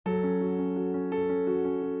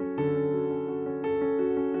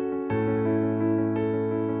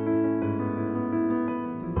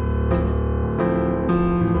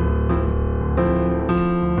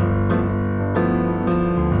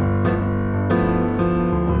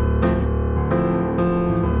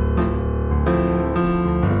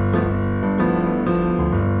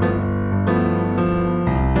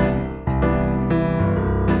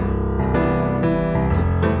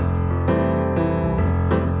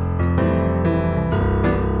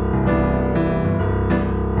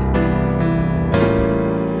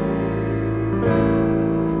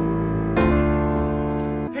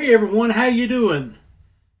Hey everyone, how you doing?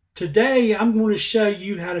 Today I'm going to show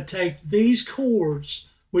you how to take these chords,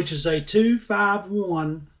 which is a 2, 5,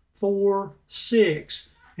 1, 4, 6,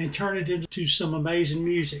 and turn it into some amazing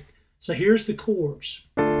music. So here's the chords.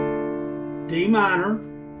 D minor,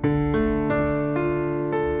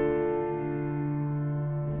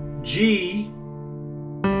 G,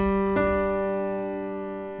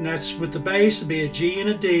 and that's with the bass, it'll be a G and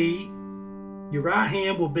a D. Your right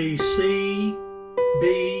hand will be C,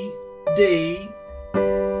 B, D,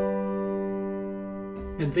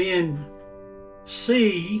 and then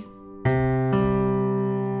C,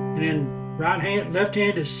 and then left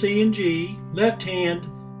hand is C and G, left hand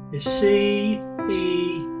is C,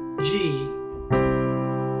 E, G,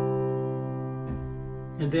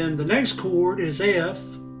 and then the next chord is F,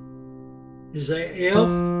 is a F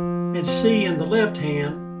and C in the left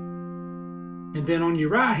hand, and then on your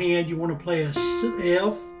right hand you want to play a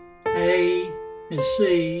F, A, and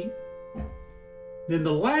C. Then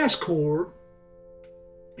the last chord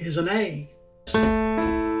is an A.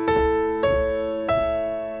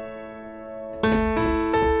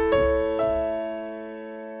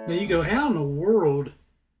 Now you go, how in the world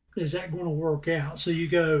is that going to work out? So you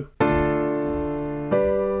go,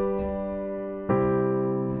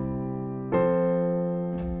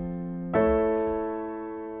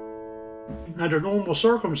 under normal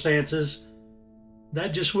circumstances,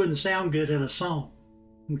 that just wouldn't sound good in a song,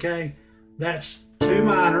 okay? That's 2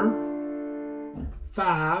 minor,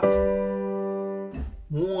 5,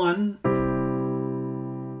 1,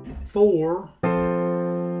 4,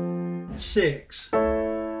 6.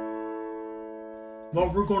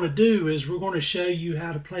 What we're going to do is we're going to show you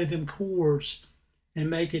how to play them chords and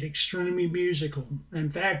make it extremely musical. In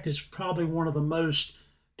fact, it's probably one of the most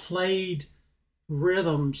played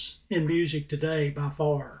rhythms in music today by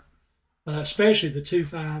far. Especially the 2,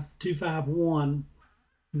 5, 2, 5, 1,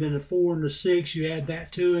 and then the 4 and the 6, you add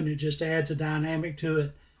that to it, and it just adds a dynamic to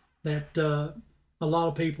it that a lot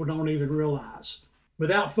of people don't even realize.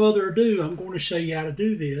 Without further ado, I'm going to show you how to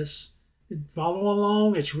do this. Follow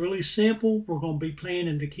along, it's really simple. We're going to be playing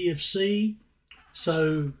in the key of C,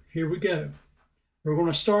 so here we go. We're going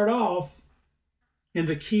to start off in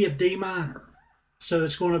the key of D minor. So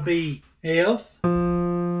it's going to be F,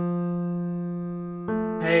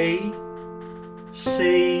 A,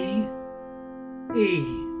 C, E,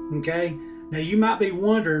 okay? Now you might be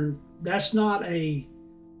wondering, that's not a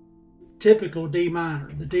typical D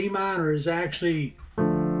minor. The D minor is actually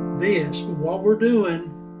this, but what we're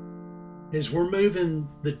doing is we're moving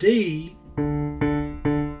the D,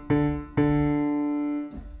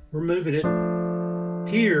 we're moving it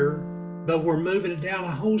here, but we're moving it down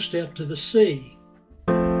a whole step to the C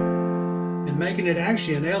and making it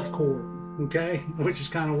actually an F chord, okay? Which is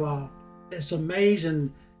kind of wild. It's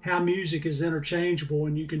amazing how music is interchangeable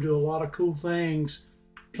and you can do a lot of cool things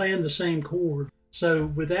playing the same chord. So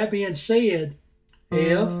with that being said,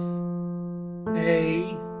 F,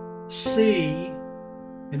 A, C,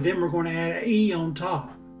 and then we're going to add an E on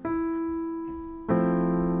top.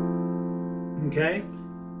 Okay?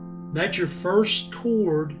 That's your first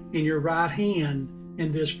chord in your right hand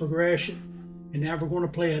in this progression. And now we're going to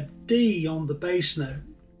play a D on the bass note.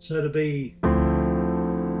 So it'll be,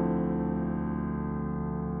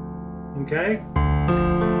 okay?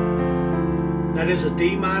 That is a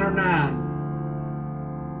D minor 9.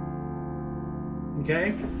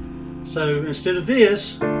 Okay? So instead of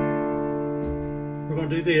this, we're going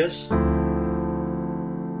to do this.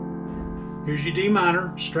 Here's your D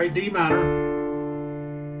minor, straight D minor.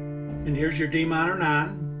 And here's your D minor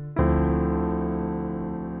 9.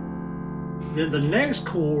 Then the next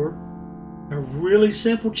chord, a really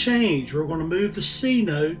simple change. We're going to move the C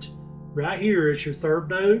note right here. It's your third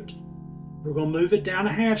note. We're going to move it down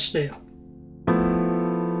a half step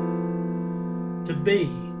to B.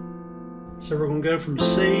 So we're going to go from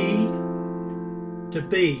C to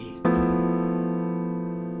B.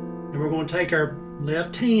 And we're going to take our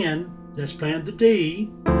left hand that's playing the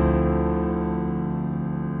D, and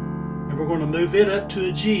we're going to move it up to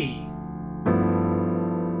a G.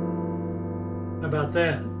 How about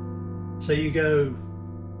that? So you go,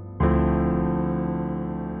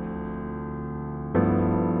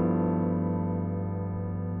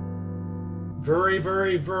 very,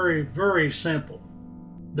 very, very, very simple.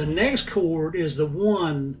 The next chord is the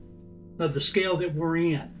 1 of the scale that we're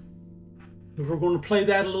in. But we're going to play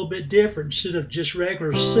that a little bit different. Instead of just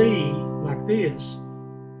regular C like this,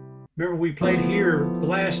 remember we played here the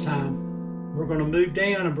last time, we're going to move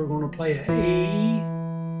down and we're going to play an E,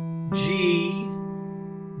 G,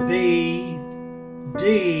 B,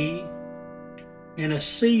 D, and a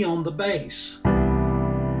C on the bass.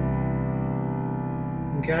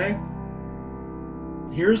 Okay?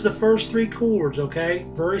 Here's the first three chords, okay?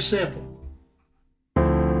 Very simple.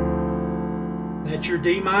 That's your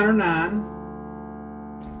D minor 9,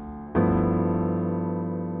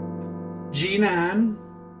 G9,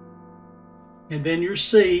 and then your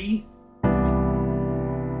C,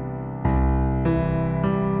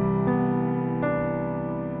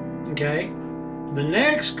 okay? The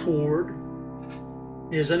next chord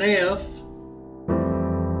is an F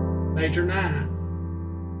major 9.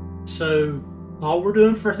 So all we're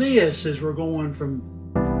doing for this is we're going from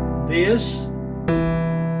this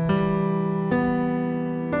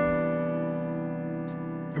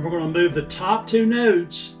and we're going to move the top two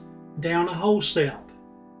notes down a whole step.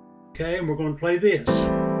 Okay, and we're going to play this.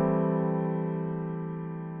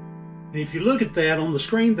 And if you look at that on the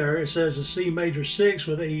screen there, it says a C major 6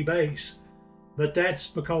 with an E bass. But that's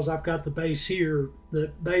because I've got the bass here.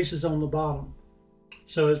 The bass is on the bottom.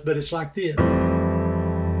 So, but it's like this.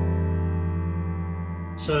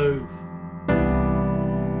 So,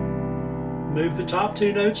 move the top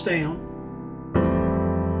two notes down.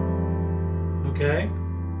 Okay.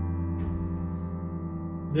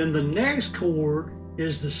 Then the next chord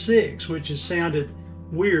is the 6, which has sounded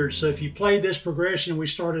weird. So if you play this progression we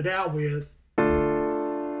started out with,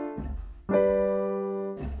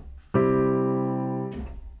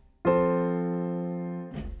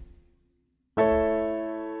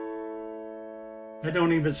 that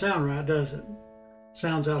don't even sound right, does it?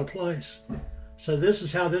 Sounds out of place. So this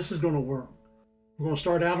is how this is going to work. We're going to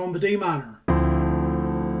start out on the D minor.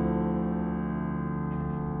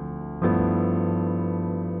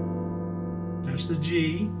 That's the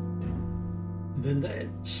G, and then the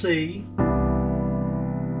C,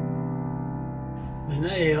 then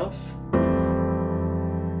the F,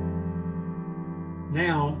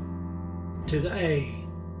 now to the A.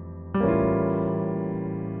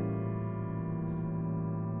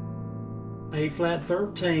 A flat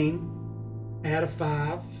 13, add a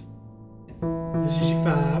 5, this is your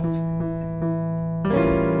 5,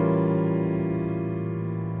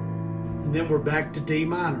 and then we're back to D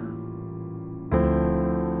minor.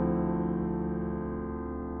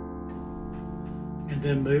 And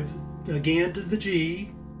then move again to the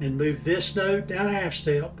G and move this note down a half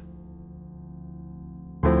step.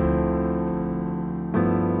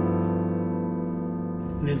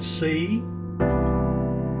 And then C.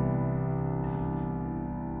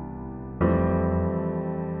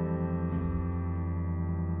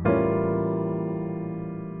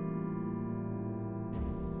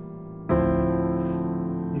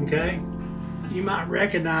 Okay? You might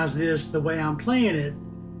recognize this the way I'm playing it.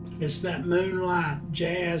 It's that moonlight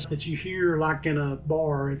jazz that you hear like in a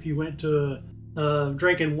bar if you went to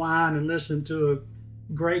drinking wine and listened to a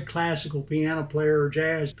great classical piano player or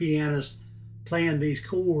jazz pianist playing these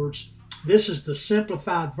chords. This is the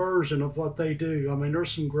simplified version of what they do. I mean,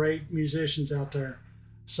 there's some great musicians out there.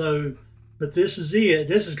 So, but this is it.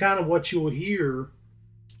 This is kind of what you'll hear.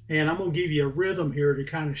 And I'm going to give you a rhythm here to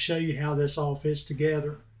kind of show you how this all fits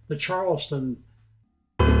together. The Charleston.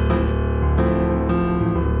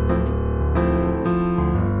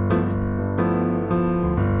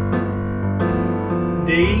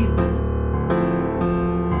 D,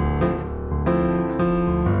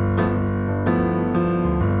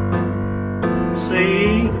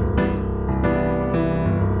 C,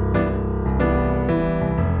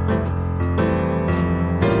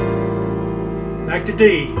 back to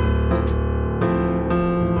D,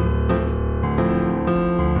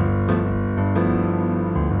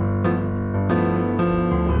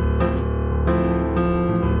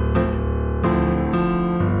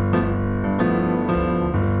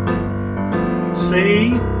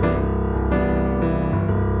 C,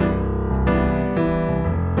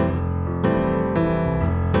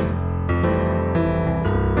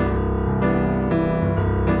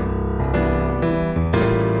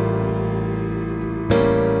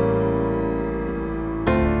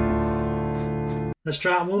 let's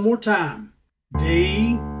try it one more time.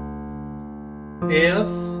 D, F,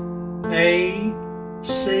 A,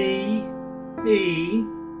 C, E,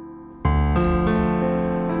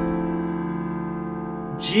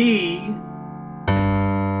 G,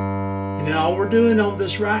 and then all we're doing on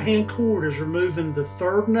this right hand chord is removing the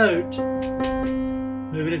third note,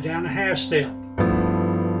 moving it down a half step.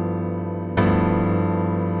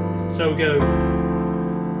 So we go.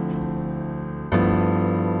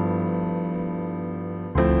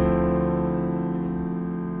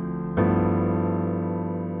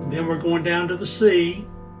 And then we're going down to the C,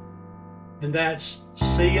 and that's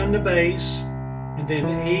C on the bass, and then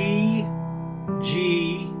E,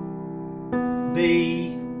 G,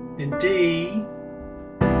 B, and D.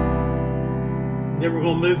 And Then we're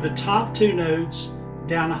going to move the top 2 notes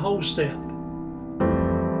down a whole step.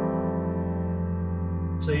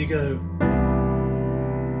 So you go.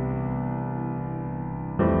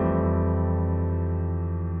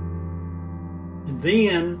 And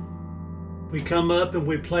then we come up and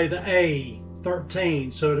we play the A,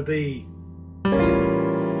 13. So it'll be.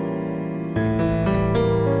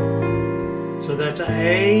 So that's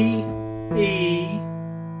A, E,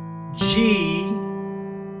 G,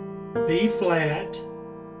 B flat,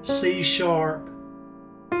 C sharp,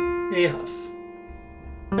 F.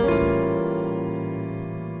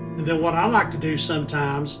 And then what I like to do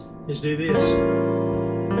sometimes is do this.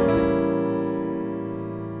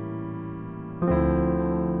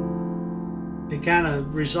 It kind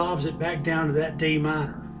of resolves it back down to that D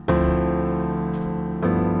minor.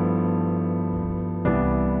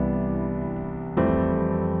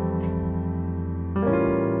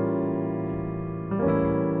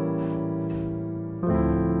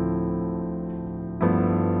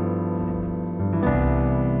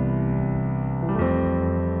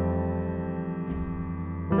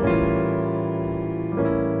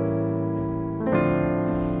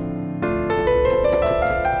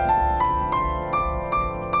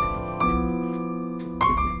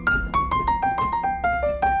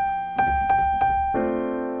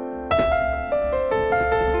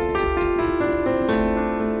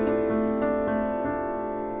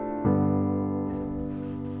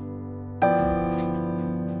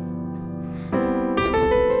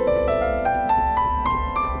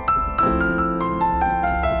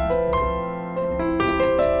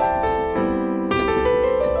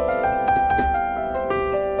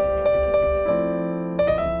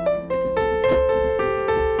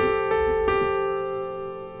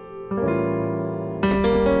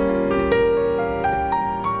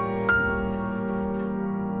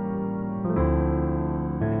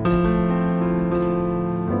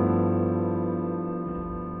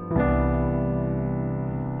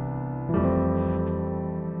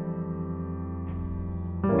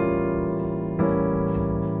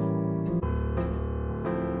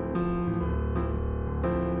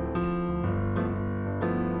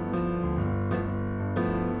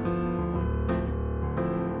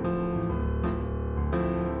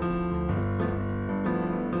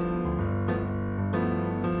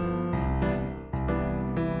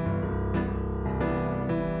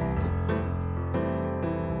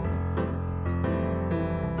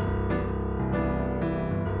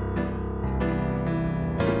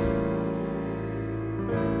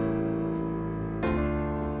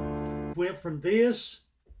 Went from this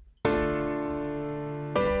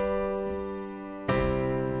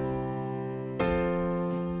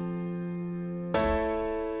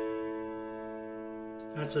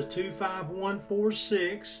that's a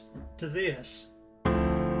 2-5-1-4-6 to this.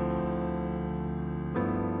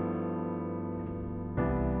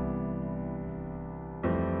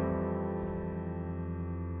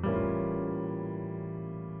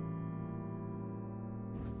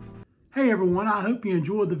 Hey everyone, I hope you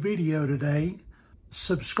enjoyed the video today.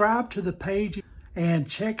 Subscribe to the page and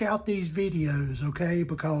check out these videos, okay?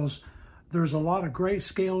 Because there's a lot of great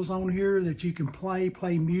scales on here that you can play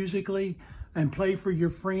musically and play for your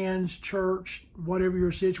friends, church, whatever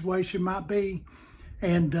your situation might be.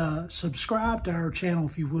 And subscribe to our channel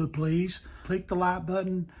if you would, please. Click the like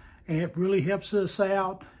button, and it really helps us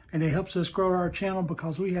out and it helps us grow our channel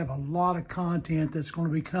because we have a lot of content that's going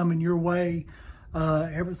to be coming your way.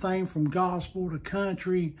 Everything from gospel to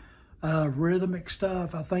country, rhythmic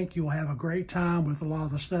stuff. I think you'll have a great time with a lot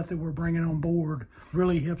of the stuff that we're bringing on board.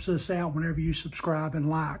 Really helps us out whenever you subscribe and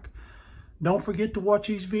like. Don't forget to watch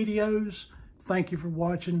these videos. Thank you for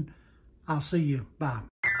watching. I'll see you. Bye.